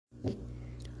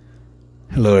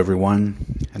Hello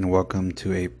everyone, and welcome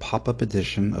to a pop-up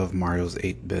edition of Mario's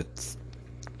 8 Bits.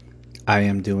 I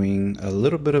am doing a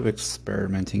little bit of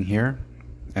experimenting here,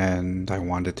 and I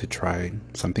wanted to try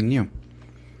something new.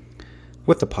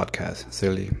 With the podcast,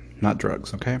 silly, not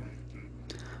drugs, okay?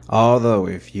 Although,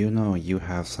 if you know you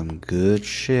have some good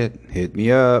shit, hit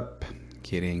me up.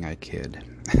 Kidding, I kid.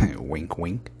 Wink,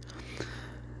 wink.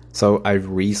 So, I've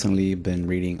recently been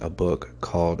reading a book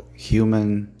called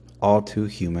Human, All Too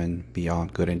Human,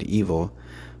 Beyond Good and Evil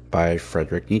by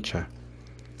Friedrich Nietzsche.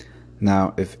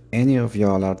 Now, if any of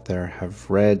y'all out there have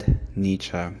read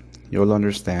Nietzsche, you'll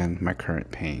understand my current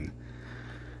pain.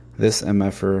 This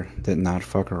MFer did not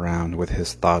fuck around with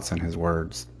his thoughts and his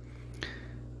words.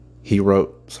 He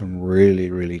wrote some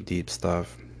really deep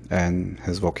stuff, and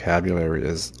his vocabulary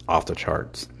is off the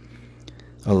charts.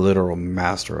 A literal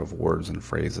master of words and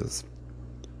phrases.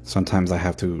 Sometimes I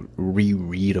have to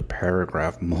reread a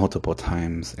paragraph multiple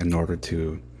times in order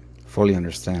to fully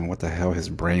understand what the hell his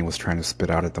brain was trying to spit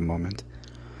out at the moment.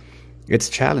 It's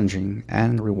challenging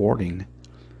and rewarding,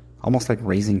 almost like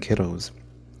raising kiddos.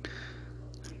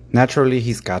 Naturally,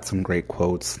 he's got some great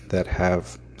quotes that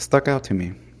have stuck out to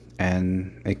me,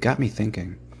 and it got me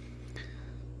thinking.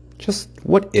 Just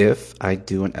what if I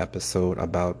do an episode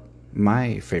about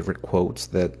my favorite quotes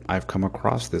that I've come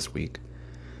across this week?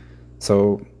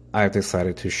 So I've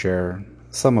decided to share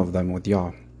some of them with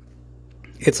y'all.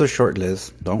 It's a short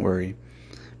list, don't worry,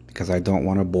 because I don't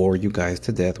want to bore you guys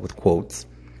to death with quotes.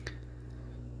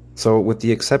 So with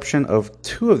the exception of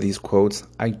two of these quotes,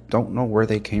 I don't know where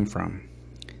they came from.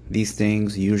 These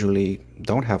things usually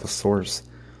don't have a source,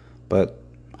 but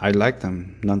I like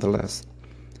them nonetheless.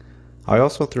 I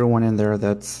also threw one in there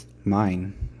that's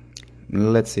mine.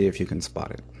 Let's see if you can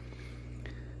spot it.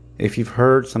 If you've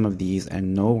heard some of these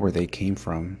and know where they came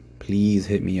from, please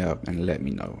hit me up and let me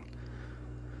know.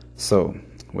 So,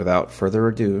 without further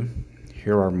ado,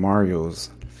 here are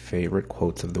Mario's favorite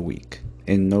quotes of the week,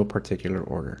 in no particular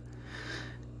order.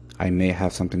 I may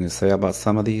have something to say about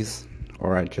some of these,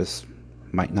 or I just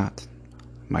might not.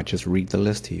 Might just read the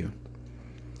list to you.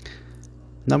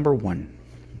 Number 1.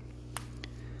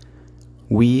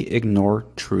 We ignore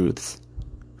truths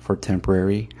for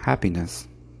temporary happiness.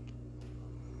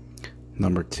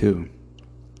 Number 2.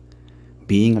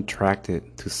 Being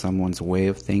attracted to someone's way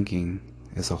of thinking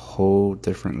is a whole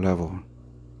different level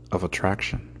of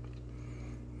attraction.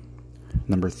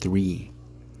 Number 3.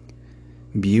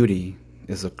 Beauty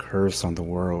is a curse on the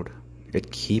world.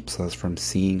 It keeps us from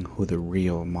seeing who the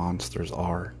real monsters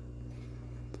are.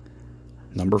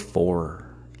 Number 4.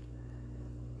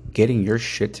 Getting your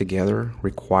shit together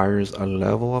requires a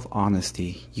level of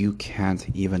honesty you can't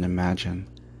even imagine.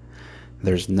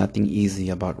 There's nothing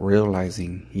easy about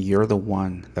realizing you're the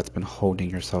one that's been holding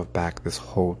yourself back this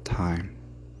whole time.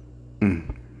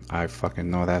 I fucking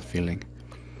know that feeling.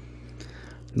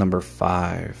 Number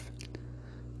 5.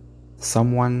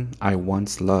 Someone I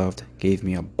once loved gave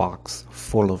me a box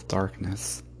full of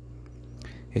darkness.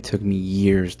 It took me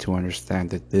years to understand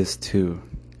that this too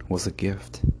was a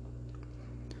gift.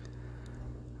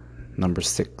 Number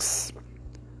 6.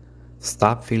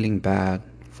 Stop feeling bad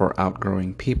for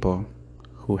outgrowing people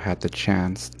who had the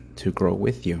chance to grow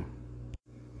with you.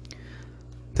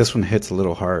 This one hits a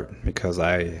little hard because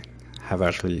I have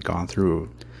actually gone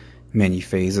through many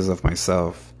phases of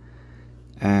myself,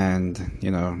 and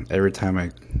every time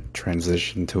I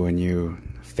transition to a new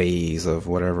phase of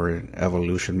whatever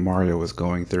evolution Mario was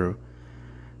going through,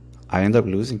 I end up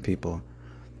losing people.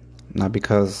 Not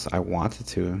because I wanted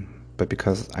to, but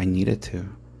because I needed to.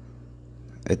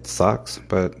 It sucks,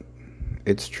 but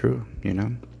it's true,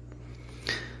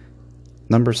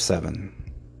 Number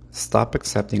 7. Stop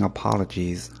accepting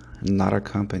apologies not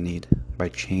accompanied by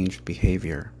changed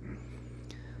behavior.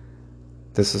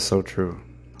 This is so true.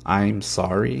 I'm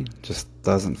sorry just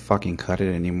doesn't fucking cut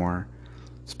it anymore.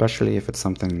 Especially if it's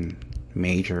something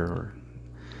major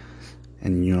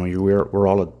we're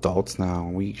all adults now.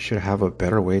 We should have a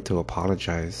better way to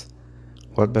apologize.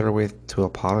 What better way to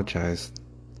apologize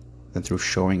than through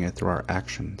showing it through our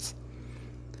actions?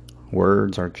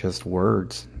 Words are just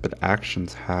words, but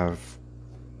actions have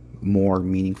more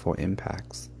meaningful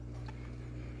impacts.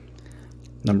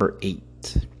 Number 8.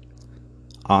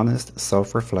 Honest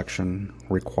self-reflection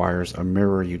requires a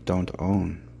mirror you don't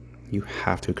own. You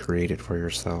have to create it for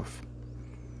yourself.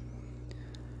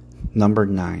 Number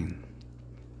 9.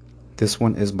 This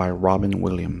one is by Robin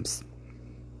Williams.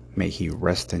 May he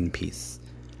rest in peace.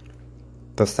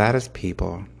 The saddest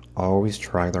people always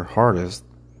try their hardest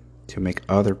to make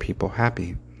other people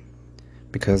happy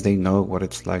because they know what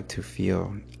it's like to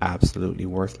feel absolutely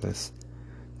worthless,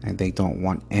 and they don't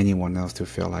want anyone else to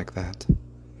feel like that.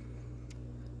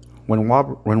 When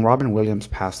Robin Williams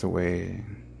passed away,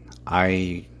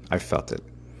 I felt it.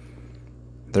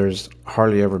 There's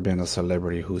hardly ever been a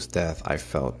celebrity whose death I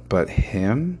felt, but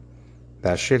him,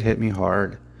 that shit hit me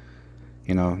hard.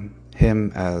 You know,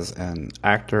 him as an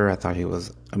actor, I thought he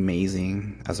was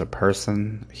amazing. As a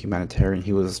person, humanitarian,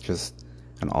 he was just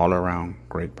an all-around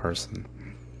great person.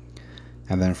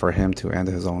 And then for him to end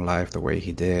his own life the way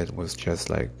he did was just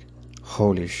like,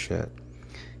 holy shit.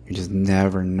 You just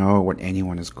never know what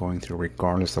anyone is going through,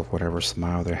 regardless of whatever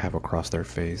smile they have across their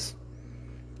face.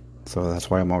 So that's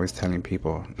why I'm always telling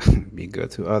people, be good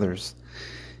to others.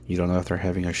 You don't know if they're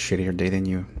having a shittier day than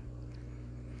you.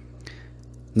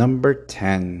 Number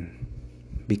 10,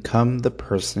 become the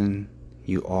person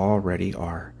you already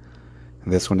are.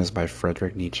 And this one is by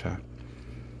Friedrich Nietzsche.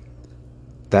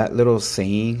 That little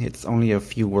saying, it's only a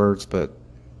few words, but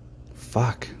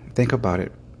fuck, think about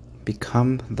it.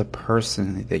 Become the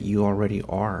person that you already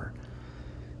are.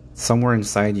 Somewhere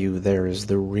inside you, there is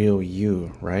the real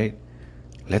you, right?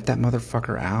 Let that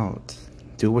motherfucker out.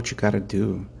 Do what you gotta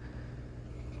do.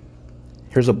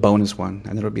 Here's a bonus one,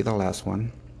 and it'll be the last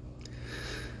one.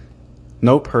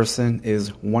 No person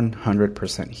is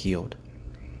 100% healed,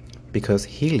 because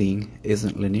healing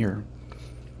isn't linear.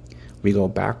 We go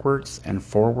backwards and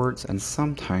forwards, and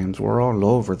sometimes we're all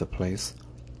over the place,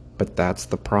 but that's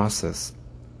the process.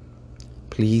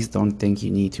 Please don't think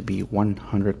you need to be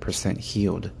 100%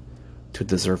 healed to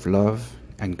deserve love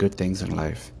and good things in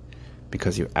life,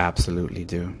 because you absolutely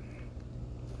do.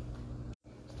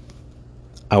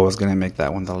 I was gonna make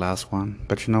that one the last one,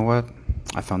 but you know what?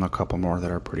 I found a couple more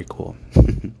that are pretty cool.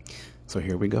 So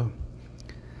here we go.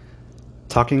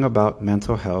 Talking about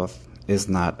mental health is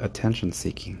not attention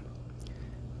seeking.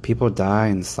 People die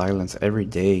in silence every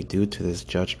day due to this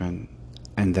judgment,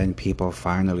 and then people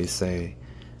finally say,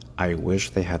 I wish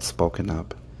they had spoken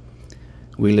up.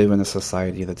 We live in a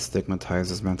society that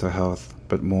stigmatizes mental health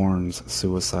but mourns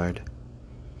suicide.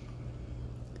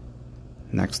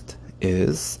 Next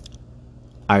is,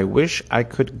 I wish I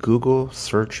could Google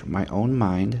search my own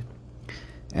mind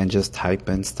and just type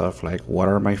in stuff like, what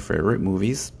are my favorite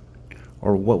movies?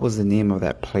 Or what was the name of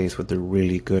that place with the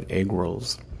really good egg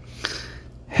rolls?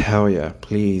 Hell yeah,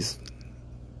 please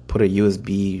put a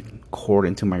USB cord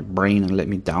into my brain and let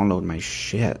me download my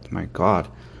shit. My God,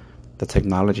 the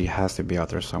technology has to be out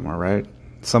there somewhere, right?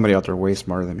 Somebody out there way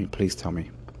smarter than me, please tell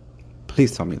me.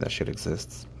 Please tell me that shit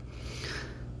exists.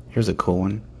 Here's a cool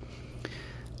one.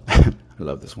 I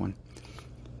love this one.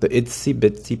 The itsy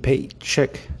bitsy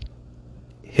paycheck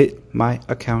hit my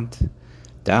account.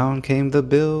 Down came the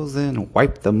bills and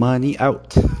wiped the money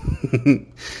out.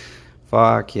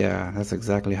 Fuck yeah, that's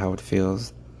exactly how it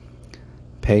feels.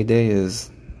 Payday is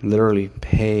literally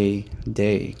pay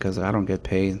day, because I don't get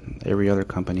paid. Every other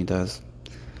company does.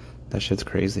 That shit's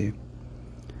crazy.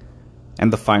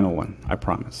 And the final one, I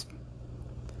promise.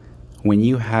 When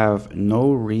you have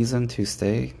no reason to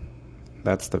stay,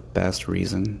 that's the best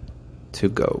reason to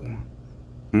go.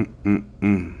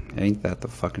 Ain't that the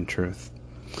fucking truth?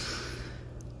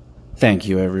 Thank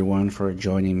you everyone for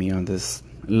joining me on this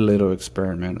little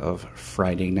experiment of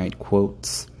Friday night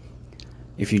quotes.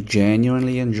 If you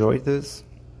genuinely enjoyed this,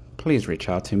 please reach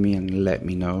out to me and let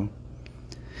me know.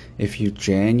 If you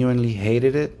genuinely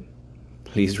hated it,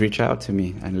 please reach out to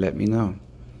me and let me know.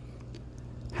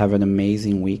 Have an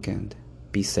amazing weekend.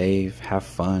 Be safe, have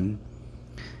fun.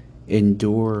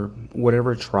 Endure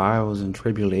whatever trials and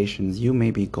tribulations you may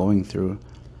be going through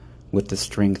with the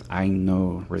strength I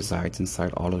know resides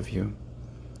inside all of you.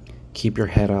 Keep your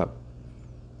head up.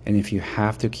 And if you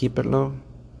have to keep it low,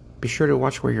 be sure to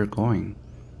watch where you're going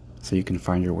so you can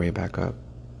find your way back up.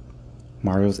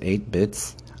 Mario's 8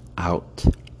 Bits out.